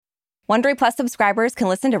Wondery Plus subscribers can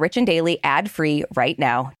listen to Rich and Daily ad-free right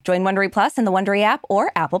now. Join Wondery Plus in the Wondery app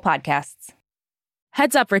or Apple Podcasts.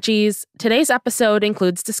 Heads up, Richies. Today's episode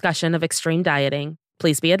includes discussion of extreme dieting.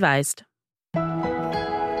 Please be advised.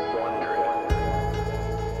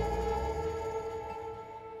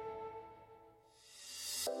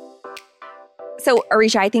 So,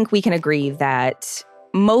 Arisha, I think we can agree that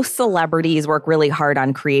most celebrities work really hard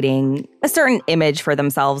on creating a certain image for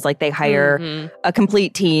themselves. Like they hire a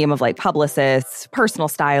complete team of like publicists, personal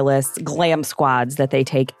stylists, glam squads that they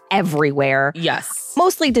take everywhere. Yes.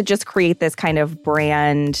 Mostly to just create this kind of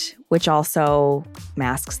brand, which also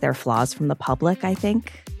masks their flaws from the public, I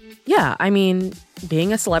think. Yeah, I mean,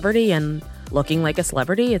 being a celebrity and looking like a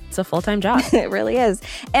celebrity, it's a full-time job. It really is.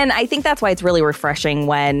 And I think that's why it's really refreshing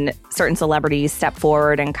when certain celebrities step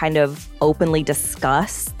forward and kind of openly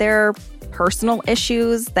discuss their personal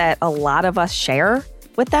issues that a lot of us share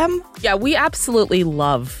with them. Yeah, we absolutely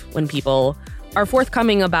love when people are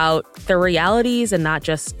forthcoming about their realities and not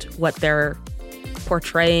just what they're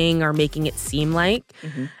portraying or making it seem like.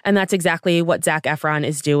 And that's exactly what Zac Efron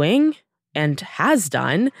is doing and has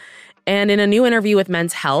done. And in a new interview with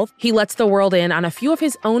Men's Health, he lets the world in on a few of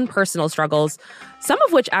his own personal struggles, some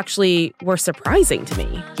of which actually were surprising to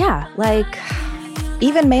me. Yeah, like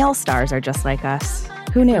even male stars are just like us.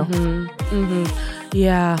 Who knew?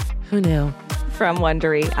 Yeah, who knew? From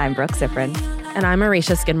Wondery, I'm Brooke Efron. And I'm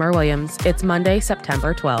Arisha Skidmore-Williams. It's Monday,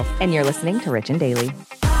 September 12th. And you're listening to Rich and Daily.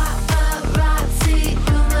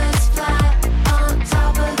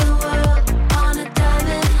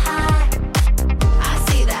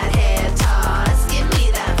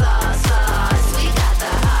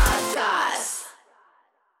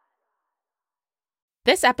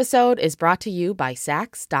 This episode is brought to you by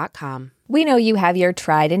Saks.com. We know you have your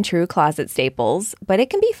tried and true closet staples, but it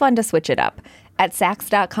can be fun to switch it up. At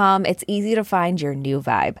Saks.com, it's easy to find your new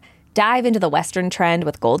vibe. Dive into the Western trend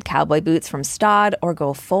with gold cowboy boots from Staud or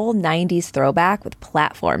go full 90s throwback with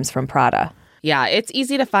platforms from Prada. Yeah, it's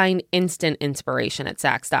easy to find instant inspiration at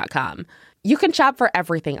Saks.com. You can shop for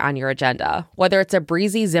everything on your agenda, whether it's a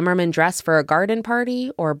breezy Zimmermann dress for a garden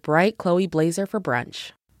party or a bright Chloe blazer for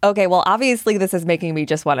brunch. Okay, well, obviously this is making me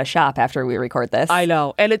just want to shop after we record this. I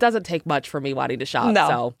know, and it doesn't take much for me wanting to shop. No.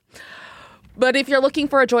 So. But if you're looking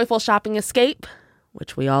for a joyful shopping escape,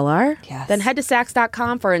 which we all are, then head to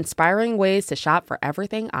Saks.com for inspiring ways to shop for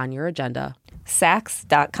everything on your agenda.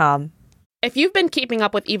 Saks.com. If you've been keeping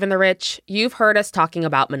up with Even the Rich, you've heard us talking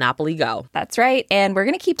about Monopoly Go. That's right, and we're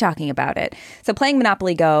going to keep talking about it. So playing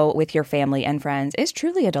Monopoly Go with your family and friends is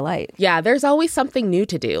truly a delight. Yeah, there's always something new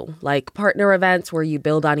to do, like partner events where you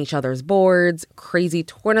build on each other's boards, crazy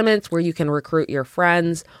tournaments where you can recruit your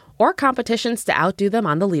friends, or competitions to outdo them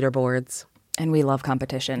on the leaderboards. And we love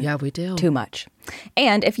competition. Yeah, we do. Too much.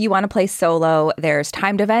 And if you want to play solo, there's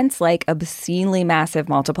timed events like obscenely massive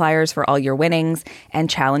multipliers for all your winnings and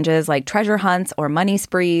challenges like treasure hunts or money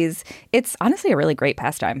sprees. It's honestly a really great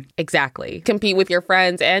pastime. Exactly. Compete with your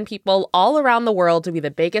friends and people all around the world to be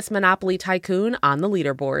the biggest Monopoly tycoon on the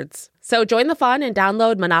leaderboards. So join the fun and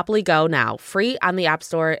download Monopoly Go now, free on the App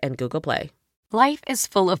Store and Google Play. Life is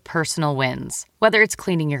full of personal wins, whether it's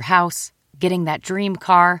cleaning your house, getting that dream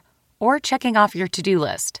car, or checking off your to-do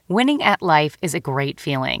list. Winning at life is a great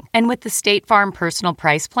feeling. And with the State Farm Personal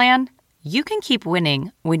Price Plan, you can keep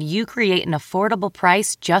winning when you create an affordable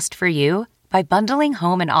price just for you by bundling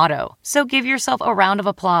home and auto. So give yourself a round of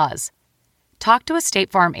applause. Talk to a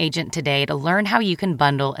State Farm agent today to learn how you can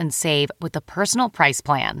bundle and save with the Personal Price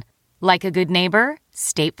Plan. Like a good neighbor,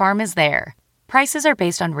 State Farm is there. Prices are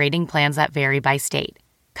based on rating plans that vary by state.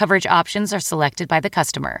 Coverage options are selected by the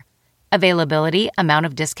customer. Availability, amount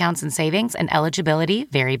of discounts and savings, and eligibility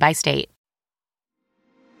vary by state.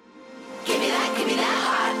 Give me that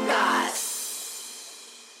hot goss.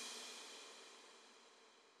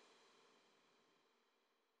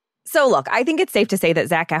 So look, I think it's safe to say that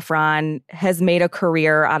Zac Efron has made a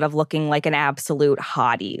career out of looking like an absolute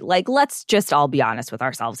hottie. Like, let's just all be honest with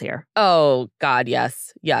ourselves here. Oh, God,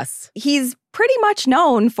 yes. Yes. He's pretty much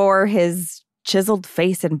known for his chiseled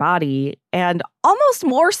face and body, and almost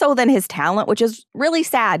more so than his talent, which is really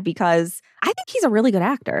sad because I think he's a really good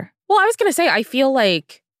actor. Well, I was going to say, I feel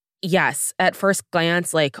like, yes, at first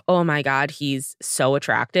glance, like, oh my God, he's so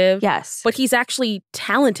attractive. Yes. But he's actually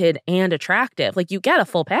talented and attractive. Like, you get a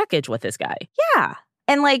full package with this guy. Yeah.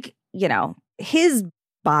 And like, you know, his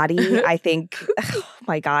body, I think, oh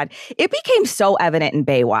my God, it became so evident in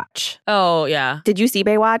Baywatch. Oh, yeah. Did you see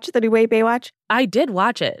Baywatch, the new Baywatch? I did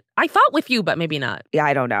watch it. I thought with you, but maybe not. Yeah,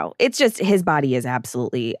 I don't know. It's just his body is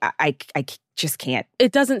absolutely, I just can't.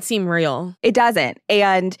 It doesn't seem real. It doesn't.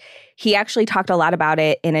 And he actually talked a lot about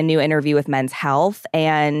it in a new interview with Men's Health.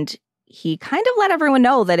 And he kind of let everyone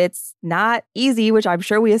know that it's not easy, which I'm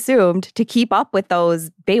sure we assumed, to keep up with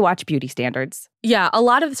those Baywatch beauty standards. Yeah, a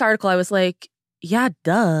lot of this article, I was like, yeah,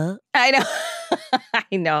 duh. I know.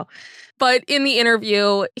 I know. But in the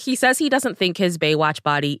interview, he says he doesn't think his Baywatch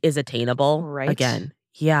body is attainable. Right. Again,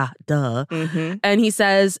 yeah, duh. Mm-hmm. And he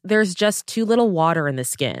says there's just too little water in the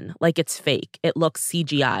skin. Like it's fake. It looks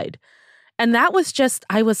CGI'd. And that was just,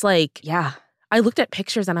 I was like, Yeah. I looked at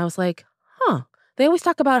pictures and I was like, huh, they always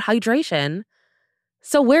talk about hydration.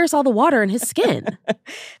 So where's all the water in his skin?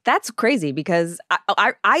 That's crazy because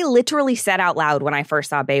I literally said out loud when I first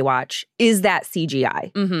saw Baywatch, is that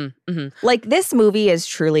CGI? Mm-hmm, mm-hmm. Like, this movie is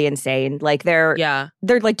truly insane. Like, they're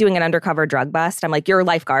like doing an undercover drug bust. I'm like, you're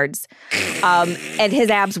lifeguards. And his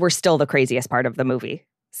abs were still the craziest part of the movie.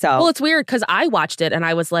 So, well, it's weird because I watched it and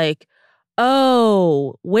I was like,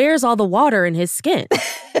 oh, where's all the water in his skin?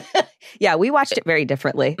 yeah, we watched it very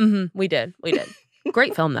differently. Mm-hmm, we did.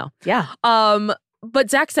 Great film, though. Yeah.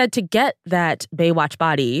 But Zach said to get that Baywatch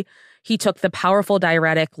body, he took the powerful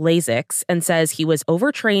diuretic Lasix and says he was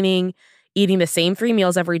overtraining, eating the same 3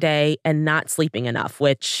 meals every day, and not sleeping enough,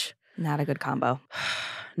 which... Not a good combo.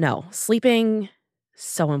 No, sleeping,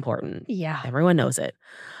 so important. Yeah. Everyone knows it.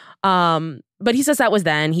 But he says that was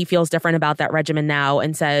then. He feels different about that regimen now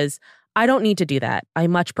and says, I don't need to do that. I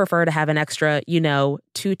much prefer to have an extra, 2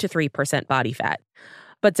 to 3% body fat.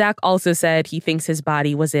 But Zach also said he thinks his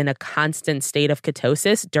body was in a constant state of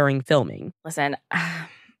ketosis during filming. Listen,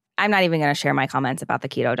 I'm not even going to share my comments about the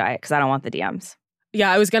keto diet because I don't want the DMs.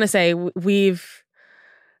 Yeah, I was going to say we've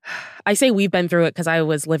been through it because I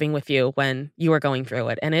was living with you when you were going through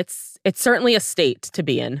it. And it's certainly a state to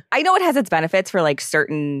be in. I know it has its benefits for like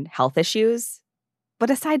certain health issues.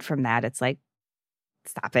 But aside from that, it's like,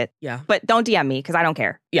 stop it. Yeah. But don't DM me because I don't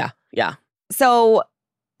care. Yeah. So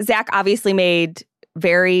Zach obviously made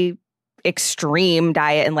very extreme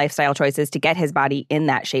diet and lifestyle choices to get his body in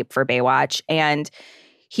that shape for Baywatch. And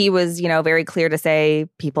he was, very clear to say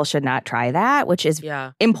people should not try that, which is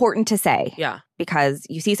important to say. Yeah. Because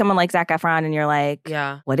you see someone like Zac Efron and you're like,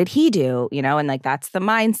 what did he do? And like that's the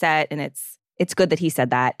mindset. And it's good that he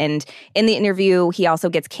said that. And in the interview, he also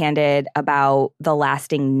gets candid about the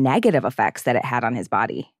lasting negative effects that it had on his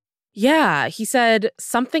body. Yeah. He said,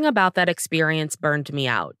 something about that experience burned me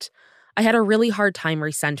out. I had a really hard time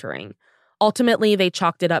recentering. Ultimately, they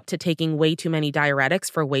chalked it up to taking way too many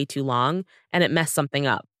diuretics for way too long, and it messed something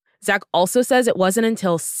up. Zach also says it wasn't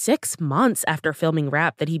until 6 months after filming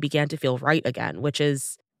Wrap that he began to feel right again, which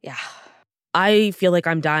is... Yeah. I feel like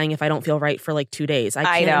I'm dying if I don't feel right for like 2 days. I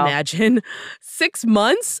can't imagine 6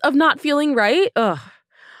 months of not feeling right. Ugh.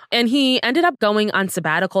 And he ended up going on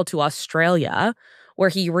sabbatical to Australia, where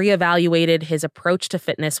he reevaluated his approach to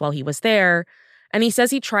fitness while he was there. And he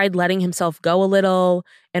says he tried letting himself go a little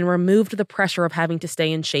and removed the pressure of having to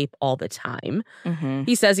stay in shape all the time. Mm-hmm.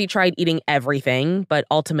 He says he tried eating everything, but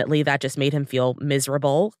ultimately that just made him feel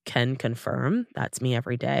miserable. Can confirm. That's me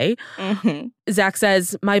every day. Mm-hmm. Zach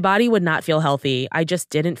says, my body would not feel healthy. I just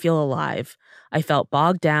didn't feel alive. I felt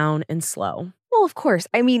bogged down and slow. Well, of course.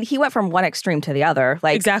 I mean, he went from one extreme to the other.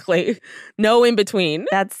 Like exactly. No in between.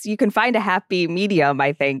 You can find a happy medium,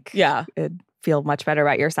 I think. Yeah. It'd feel much better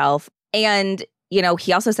about yourself. And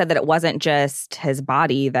he also said that it wasn't just his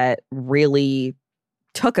body that really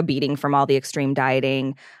took a beating from all the extreme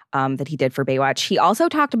dieting that he did for Baywatch. He also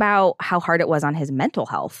talked about how hard it was on his mental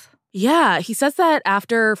health. Yeah, he says that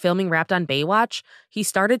after filming Wrapped on Baywatch, he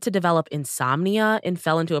started to develop insomnia and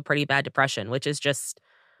fell into a pretty bad depression, which is just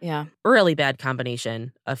a really bad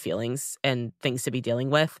combination of feelings and things to be dealing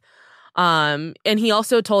with. And he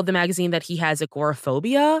also told the magazine that he has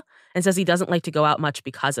agoraphobia and says he doesn't like to go out much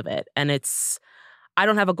because of it. And I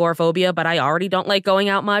don't have agoraphobia, but I already don't like going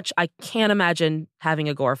out much. I can't imagine having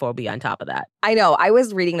agoraphobia on top of that. I know. I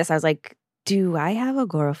was reading this. I was like, do I have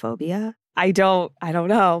agoraphobia? I don't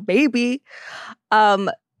know. Maybe.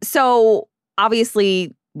 So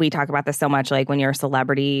obviously we talk about this so much, like when you're a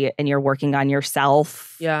celebrity and you're working on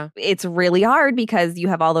yourself. Yeah. It's really hard because you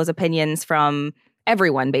have all those opinions from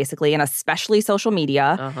everyone, basically, and especially social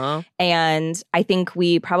media. Uh-huh. And I think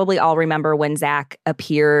we probably all remember when Zach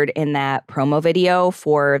appeared in that promo video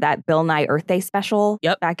for that Bill Nye Earth Day special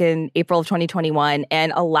back in April of 2021.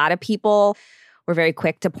 And a lot of people were very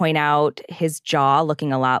quick to point out his jaw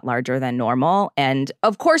looking a lot larger than normal. And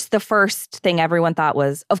of course, the first thing everyone thought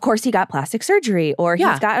was, of course, he got plastic surgery or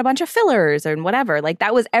he's got a bunch of fillers and whatever. Like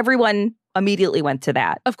that was everyone immediately went to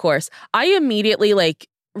that. Of course. I immediately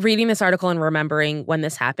reading this article and remembering when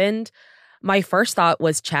this happened, my first thought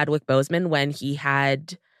was Chadwick Boseman when he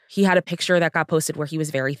had a picture that got posted where he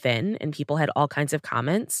was very thin and people had all kinds of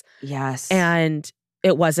comments. Yes. And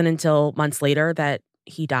it wasn't until months later that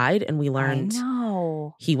he died and we learned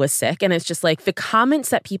No. he was sick. And it's just like the comments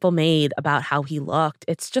that people made about how he looked,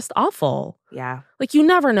 it's just awful. Yeah. Like, you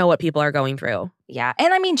never know what people are going through. Yeah.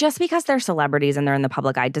 And I mean, just because they're celebrities and they're in the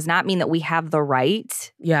public eye does not mean that we have the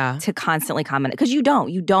right to constantly comment. Because you don't.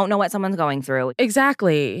 You don't know what someone's going through.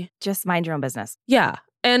 Exactly. Just mind your own business. Yeah.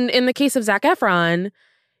 And in the case of Zac Efron,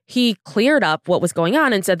 he cleared up what was going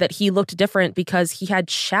on and said that he looked different because he had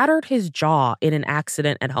shattered his jaw in an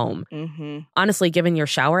accident at home. Mm-hmm. Honestly, given your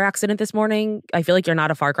shower accident this morning, I feel like you're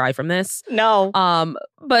not a far cry from this. No.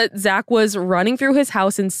 But Zac was running through his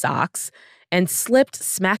house in socks and slipped,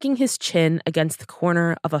 smacking his chin against the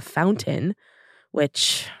corner of a fountain,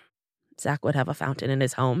 which Zac would have a fountain in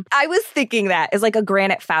his home. I was thinking that is like a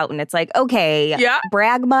granite fountain. It's like, okay,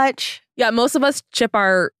 brag much? Yeah, most of us chip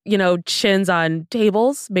our, chins on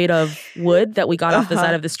tables made of wood that we got off the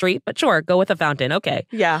side of the street. But sure, go with a fountain. Okay.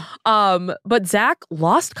 Yeah. But Zac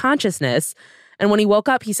lost consciousness. And when he woke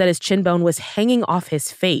up, he said his chin bone was hanging off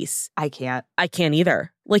his face. I can't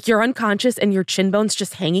either. Like, you're unconscious and your chin bone's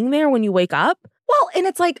just hanging there when you wake up. Well, and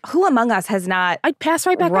it's like, who among us has not I'd pass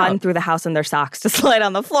right back run out. through the house in their socks to slide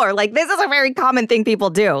on the floor? Like, this is a very common thing people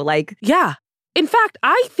do. Like, yeah. In fact,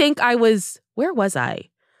 I think where was I?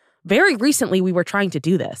 Very recently, we were trying to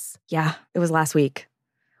do this. Yeah, it was last week.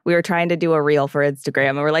 We were trying to do a reel for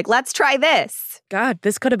Instagram and we're like, let's try this. God,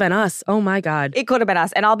 this could have been us. Oh my God. It could have been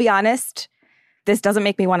us. And I'll be honest, this doesn't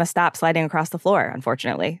make me want to stop sliding across the floor,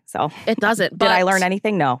 unfortunately. So it doesn't. Did I learn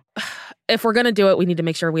anything? No. If we're going to do it, we need to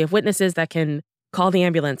make sure we have witnesses that can call the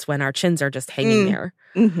ambulance when our chins are just hanging there.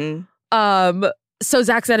 Mm-hmm. So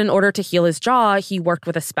Zac said in order to heal his jaw, he worked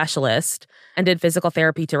with a specialist and did physical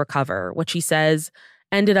therapy to recover, which he says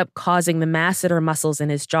ended up causing the masseter muscles in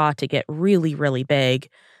his jaw to get really, really big.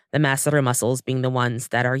 The masseter muscles being the ones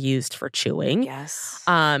that are used for chewing. Yes.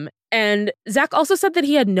 And Zac also said that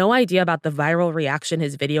he had no idea about the viral reaction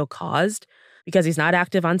his video caused because he's not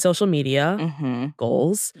active on social media.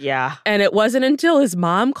 Goals. Yeah. And it wasn't until his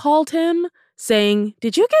mom called him saying,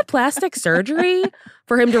 "Did you get plastic surgery?"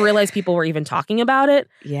 for him to realize people were even talking about it.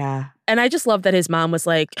 Yeah. And I just love that his mom was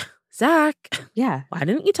like, "Zac, yeah, why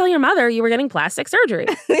didn't you tell your mother you were getting plastic surgery?"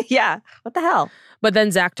 Yeah. What the hell? But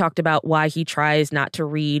then Zac talked about why he tries not to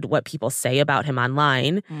read what people say about him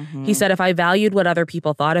online. He said, "If I valued what other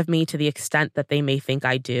people thought of me to the extent that they may think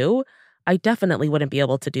I do, I definitely wouldn't be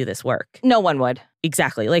able to do this work." No one would.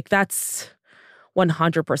 Exactly. Like, that's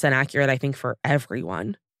 100% accurate, I think, for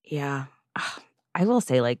everyone. Yeah. I will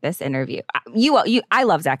say, like, this interview, I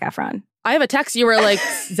love Zac Efron. I have a text. You were like,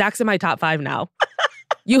 Zac's in my top 5 now.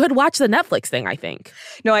 You had watched the Netflix thing, I think.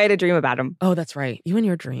 No, I had a dream about him. Oh, that's right. You and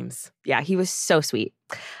your dreams. Yeah, he was so sweet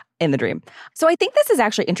in the dream. So I think this is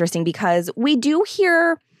actually interesting because we do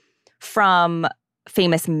hear from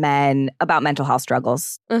famous men about mental health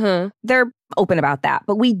struggles. They're open about that.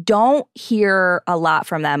 But we don't hear a lot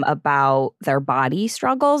from them about their body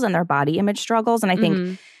struggles and their body image struggles. And I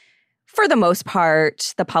think for the most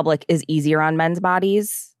part, the public is easier on men's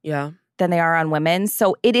bodies than they are on women's.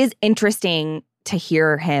 So it is interesting to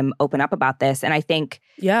hear him open up about this. And I think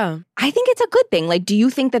it's a good thing. Like, do you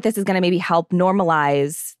think that this is going to maybe help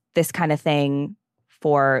normalize this kind of thing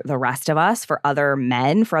for the rest of us, for other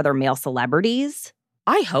men, for other male celebrities?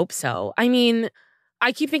 I hope so. I mean,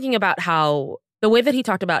 I keep thinking about how the way that he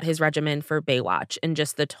talked about his regimen for Baywatch and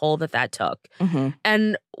just the toll that took.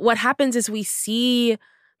 And what happens is we see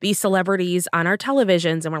these celebrities on our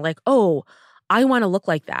televisions and we're like, oh, I want to look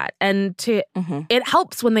like that. And it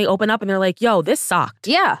helps when they open up and they're like, yo, this sucked.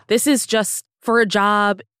 Yeah. This is just for a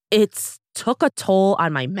job. It took a toll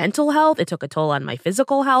on my mental health. It took a toll on my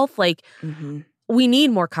physical health. Like, we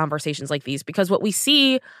need more conversations like these because what we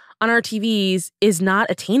see on our TVs is not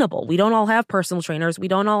attainable. We don't all have personal trainers. We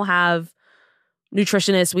don't all have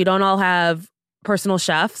nutritionists. We don't all have personal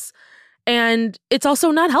chefs. And it's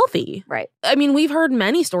also not healthy. Right. I mean, we've heard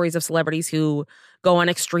many stories of celebrities who go on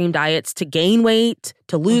extreme diets to gain weight,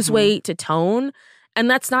 to lose weight, to tone. And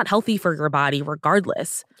that's not healthy for your body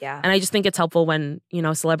regardless. Yeah. And I just think it's helpful when,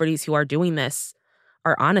 celebrities who are doing this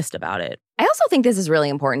are honest about it. I also think this is really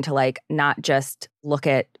important to, like, not just look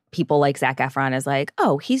at people like Zac Efron as like,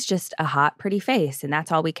 oh, he's just a hot, pretty face and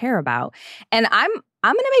that's all we care about. And I'm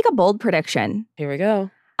going to make a bold prediction. Here we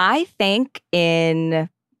go. I think in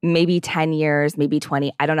maybe 10 years, maybe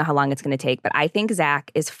 20, I don't know how long it's going to take, but I think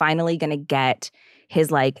Zac is finally going to get his,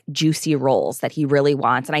 like, juicy roles that he really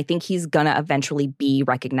wants. And I think he's going to eventually be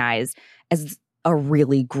recognized as a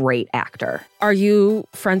really great actor. Are you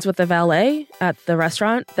friends with the valet at the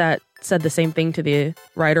restaurant that said the same thing to the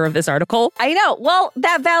writer of this article. I know. Well,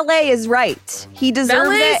 that valet is right. He deserves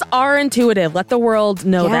Valets it. are intuitive. Let the world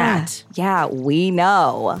know that. Yeah, we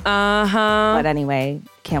know. Uh-huh. But anyway,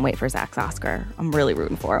 can't wait for Zach's Oscar. I'm really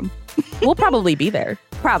rooting for him. We'll probably be there.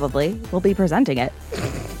 Probably. We'll be presenting it.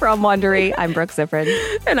 From Wondery, I'm Brooke Ziffrin.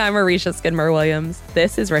 And I'm Arisha Skidmore-Williams.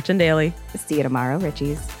 This is Rich and Daily. See you tomorrow,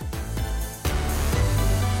 Richies.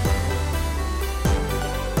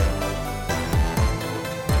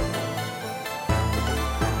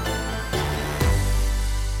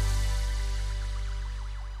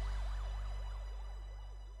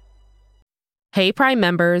 Hey, Prime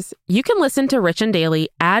members, you can listen to Rich and Daily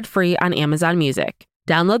ad-free on Amazon Music.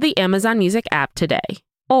 Download the Amazon Music app today.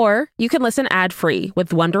 Or you can listen ad-free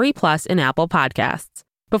with Wondery Plus in Apple Podcasts.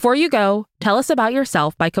 Before you go, tell us about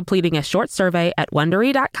yourself by completing a short survey at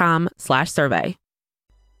Wondery.com/survey.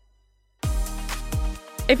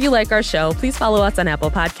 If you like our show, please follow us on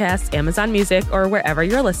Apple Podcasts, Amazon Music, or wherever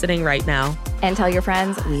you're listening right now. And tell your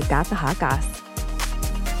friends we've got the hot goss.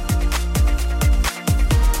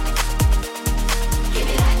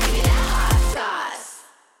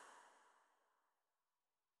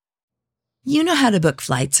 You know how to book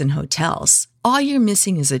flights and hotels. All you're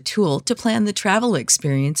missing is a tool to plan the travel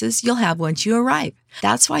experiences you'll have once you arrive.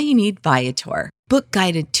 That's why you need Viator. Book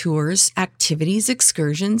guided tours, activities,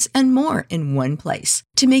 excursions, and more in one place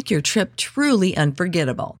to make your trip truly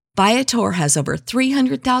unforgettable. Viator has over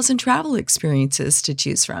 300,000 travel experiences to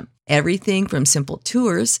choose from. Everything from simple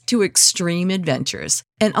tours to extreme adventures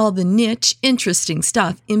and all the niche, interesting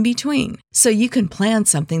stuff in between. So you can plan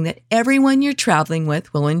something that everyone you're traveling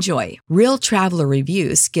with will enjoy. Real traveler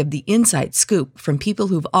reviews give the inside scoop from people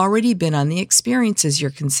who've already been on the experiences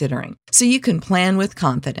you're considering. So you can plan with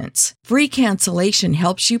confidence. Free cancellation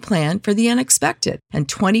helps you plan for the unexpected. And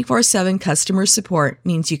 24/7 customer support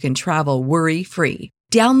means you can travel worry-free.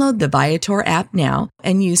 Download the Viator app now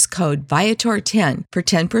and use code Viator10 for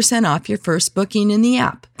 10% off your first booking in the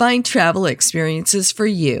app. Find travel experiences for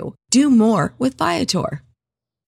you. Do more with Viator.